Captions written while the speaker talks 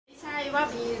ว่า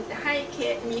บีให้เค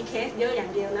สมีเคสเยอะอย่า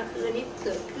งเดียวนะคืออันนี้เ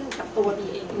กิดขึ้นกับตัวบี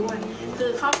เองด้วยคือ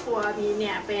ครอบครัวบีเ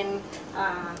นี่ยเป็น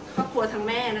ครอบครัวทาง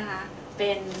แม่นะคะเป็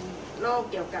นโรค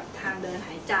เกี่ยวกับทางเดินห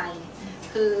ายใจ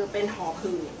คือเป็นหอบ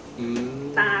หืด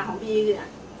ตาของบีเนี่ย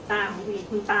ตาของบี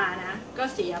คุณตานะก็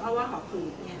เสียเพราะว่าหอบหื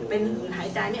ดเนี่ยเป็นหืดหาย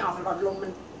ใจไม่ออกหลอดลมมั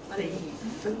นอะไร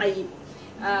มันตีบ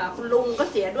คุณลุงก็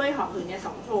เสียด้วยหอบหืดเนี่ย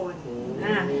2 คน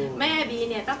แม่บี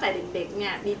เนี่ยตั้งแต่เด็กๆเนี่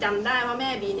ยบีจำได้ว่าแม่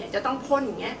บีเนี่ยจะต้องพ่น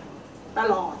อย่างเงี้ยต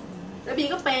ลอดแล้วบี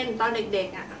ก็เป็นตอนเด็ก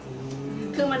ๆอ่ะ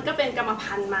คือมันก็เป็นกรรม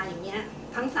พันธุ์มาอย่างเงี้ย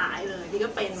ทั้งสายเลยบีก็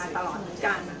เป็นมาตลอดเหมือน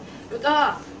กันแล้วก็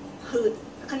หืด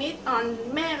คราวนี้ตอน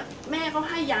แม่เขา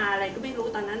ให้ยาอะไรก็ไม่รู้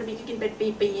ตอนนั้นบีก็กินเป็น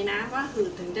ปีๆนะว่าหื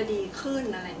ดถึงจะดีขึ้น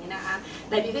อะไรอย่างนี้นะคะ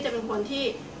แต่บีก็จะเป็นคนที่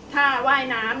ถ้าว่าย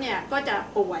น้ำเนี่ยก็จะ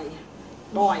ป่วย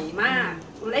บ่อยมาก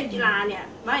เล่นกีฬาเนี่ย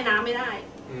ว่ายน้ำไม่ได้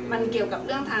มันเกี่ยวกับเ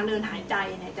รื่องทางเดินหายใจ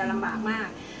เนี่ยจะลำบากมาก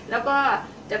แล้วก็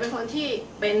จะเป็นคนที่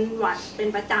เป็นหวัดเป็น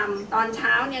ประจำตอนเ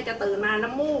ช้าเนี่ยจะตื่นมา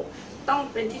น้ำมูกต้อง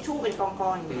เป็นทิชชู่เป็นกองก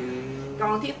อ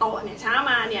งที่โต๊ะเนี่ยเช้า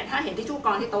มาเนี่ยถ้าเห็นทิชชู่ก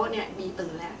องที่โต๊ะเนี่ยบีตื่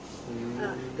นแล้ว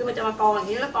คือมันจะมากองอย่า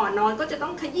งนี้แล้วก่อนนอนก็จะต้อ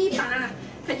งขยี้ต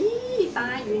า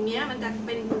อยู่อย่างเงี้ยมันจะเ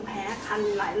ป็นภูมิแพ้คัน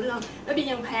หลายเรื่องแล้วบี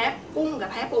ยังแพ้กุ้งกับ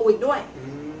แพ้ปูอีกด้วย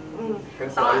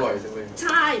ตอนอร่อยจังเลยใ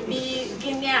ช่บี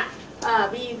กินเนี่ย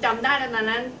บีจำได้ตอน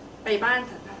นั้นไปบ้าน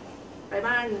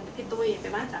พี่ตุ้ยไป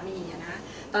บ้านสามีนะ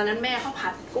ตอนนั้นแม่เขาผั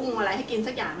ดกุ้งอะไรให้กิน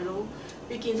สักอย่างไม่รู้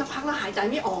บีกินสักพักแล้วหายใจ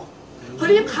ไม่ออกเขา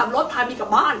รีบขับรถพาบีกลับ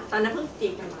บ้านตอนนั้นเพิ่งจี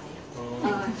บกันใหม่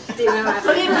จีบกันใหม่เข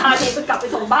ารีบพาบีไปกลับไป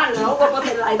ส่งบ้านแล้วว่าเ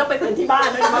ป็นไรต้องไปเป็นที่บ้าน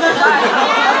เลยมาเป็นบ้าน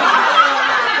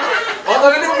ตอ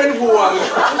นนั้นนี่เป็นห่วง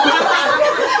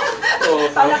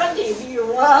ตอนนั้นก็จีบบีอยู่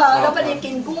แล้วประเด็น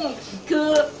กินกุ้งคือ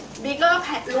บีก็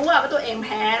รู้ว่าตัวเองแ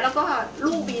พ้แล้วก็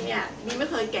ลูกบีเนี่ยบีไม่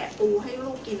เคยแกะปูให้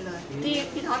ลูกกินเลยที่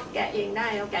พี่ท็อตแกะเองได้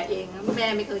เราแกะเองแม่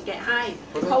ไม่เคยแกะให้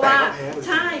เพราะว่าใ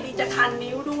ช่บีจะคัน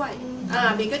นิ้วด้วย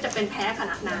บีก็จะเป็นแพ้ข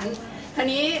นาดนั้นที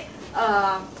นี้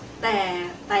แ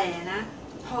ต่นะ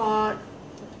พอ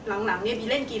หลังๆเนี่ยบี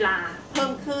เล่นกีฬาเพิ่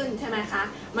มขึ้นใช่ไหมคะ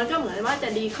มันก็เหมือนว่าจะ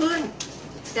ดีขึ้น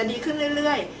เ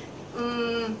รื่อย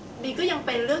ๆบีก็ยังเ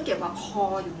ป็นเรื่องเกี่ยวกับคอ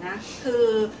อยู่นะคือ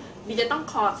บีจะต้อง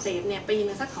คออักเสบเนี่ยปี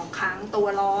นึงสัก2 ครั้งตัว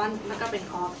ร้อนแล้วก็เป็น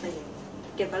คออักเสบ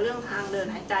เกี่ยวกับเรื่องทางเดิน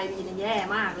หายใจบีเนี่ยแย่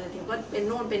มากเลยเดี๋ยวก็เป็นโ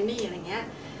น่นเป็นนี่อะไรเงี้ย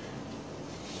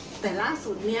แต่ล่า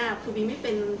สุดเนี่ยคือบีไม่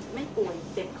ป่วย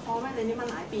เจ็บคอไม่อะไรนี่มา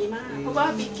หลายปีมากเพราะว่า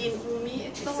บีกินอูมิ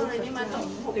ต้องอะไรนี่มาต้อง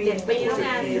6-7 ปีแล้วไง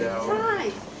ใช่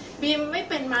บีไม่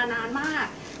เป็นมานานมาก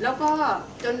แล้วก็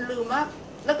จนลืมว่า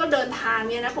แล้วก็เดินทาง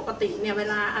เนี่ยนะปกติเนี่ยเว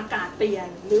ลาอากาศเปลี่ยน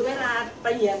หรือเวลาเป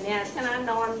ลี่ยนเนี่ยฉะนั้น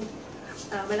นอน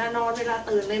เวลานอนเวลา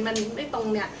ตื่นเลยมันไม่ตรง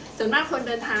เนี่ยส่วนมากคนเ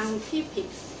ดินทางที่ผิด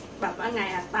แบบว่าไง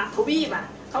อะตาทวีปอะ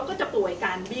เขาก็จะป่วย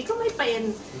กันบีก็ไม่เป็น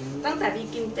ตั้งแต่บี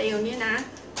กินเจลนี่นะ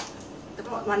แต่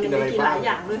วันนึงบีกินหลายอ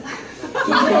ย่างด้วย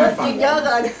กินเยอะเ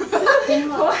กิน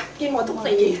เพราะว่ากินหมดทุก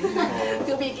สี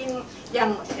คือบีกินอย่าง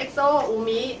เอ็กโซอู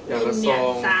มิมินเนี่ย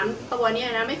3 ตัวเนี่ย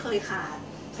นะไม่เคยขาด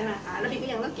ใช่ไหมคะแล้วบีก็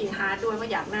ยังต้องกินฮาร์ดด้วยเพรา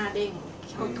ะอยากหน้าเด้ง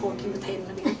โคคิวเทน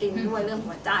บีก็กินด้วยเรื่อง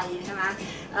หัวใจใช่ไหม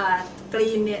กรี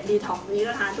นเนี่ยดีท็อกนี้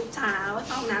ก็ทานทุกเช้า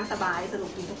ต้องน้ำสบายสรุ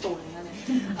ปกินทุกตัวเลยนะ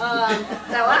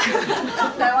แต่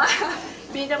ว่า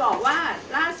บีจะบอกว่า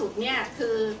ล่าสุดเนี่ยคื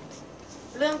อ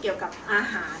เรื่องเกี่ยวกับอา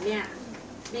หารเนี่ย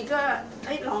บีก็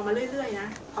ลองมาเรื่อยๆนะ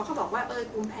เขาบอกว่า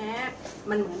ภูมิแพ้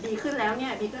มันเหมือนดีขึ้นแล้วเนี่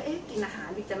ยบีก็กินอาหาร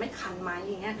บีจะไม่คันไหม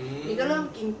อย่างเงี้ยบีก็เริ่ม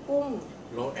กินกุ้ง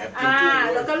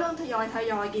แล้วก็เริ่มทย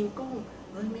อยกินกุ้ง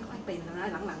ไม่ค่อยเป็นแล้วนะ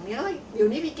หลังๆเนี้ยเดี๋ยว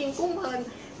นี้บีกินกุ้งเพลิน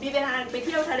บีไปเ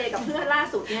ที่ยวทะเลกับเพื่อนล่า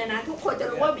สุดเนี่ยนะทุกคนจะ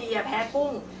รู้ว่าบีแพ้กุ้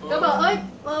งก็บอก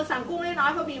สั่งกุ้งน้อ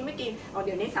ยเพราะบีไม่กินเ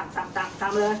ดี๋ยวนี้สั่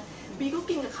งเลยบีก็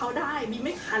กินกับเขาได้บีไ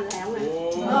ม่คันแล้วไง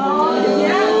อย่างเ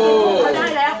งี้ยเขาได้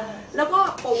แล้วก็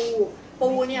ปู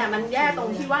เนี่ยมันแย่ตรง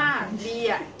ที่ว่าบี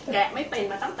แกะไม่เป็น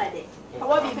มาตั้งแต่เด็กเพราะ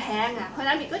ว่าบีแพ้ไงเพราะฉะ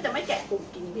นั้นบีก็จะไม่แกะปู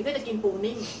กินบีก็จะกินปู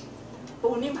นิ่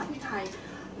มผัดพริกไทย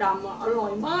ดำอร่อ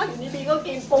ยมากทีนี้บีก็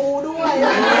กินปูด้วย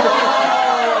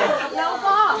แล้ว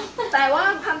ก็แต่ว่า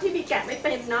คำที่บีแกะไม่เ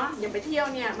ป็นเนาะอย่างไปเที่ยว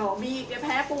เนี่ยบอกบีแกแ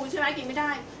พ้ปูใช่ไหมกินไม่ไ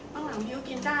ด้ข้างหลังบีก็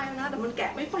กินได้นะแต่มันแก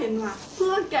ะไม่เป็นว่ะเ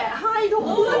พื่อนแกะให้ทุก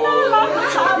เพื่อนน่ารักมา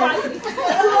กเลย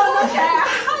เพื่อนแกะ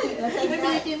ให้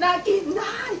บีกินได้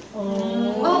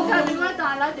กลายเป็นว่าตอ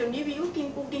นแล้วเดี๋ยวนี้บีก็กิน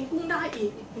ปูกินกุ้งได้อี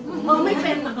กไม่เ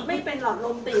ป็นหลอดล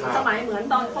มตีบสมัยเหมือน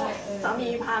ตอนพ่อสามี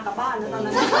พากลับบ้านนะตอน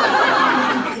นั้น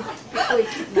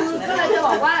คือก็เลยจะบ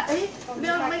อกว่าเ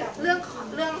รื่อง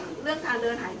ทางเดิ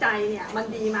นหายใจเนี่ยมัน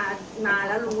ดีมาแ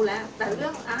ล้วรู้แล้วแต่เรื่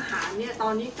องอาหารเนี่ยตอ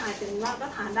นนี้กลายเป็นว่าก็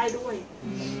ทานได้ด้วย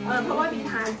เพราะว่าบี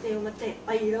ทานเจลมา7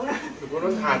 ปีแล้วนะคือเพราะว่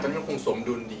าทานจนมันคงสม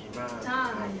ดุลดีมากใช่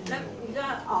แล้วก็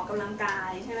ออกกำลังกาย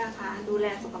ใช่ไหมคะดูแล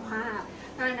สุขภาพ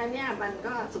เพราะฉะนั้นเนี่ยมัน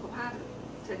ก็สุขภาพ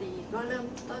จะดีก็เริ่ม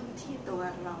ต้นที่ตัว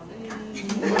เราเนี่ย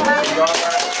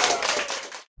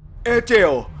เอเจ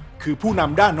ลคือผู้น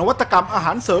ำด้านนวัตกรรมอาห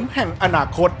ารเสริมแห่งอนา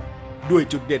คตด้วย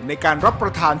จุดเด่นในการรับปร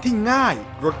ะทานที่ง่าย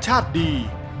รสชาติดี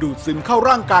ดูดซึมเข้า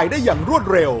ร่างกายได้อย่างรวด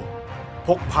เร็วพ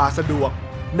กพาสะดวก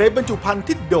ในบรรจุภัณฑ์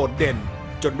ที่โดดเด่น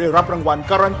จนได้รับรางวัล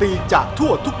การันตีจากทั่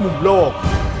วทุกมุมโลก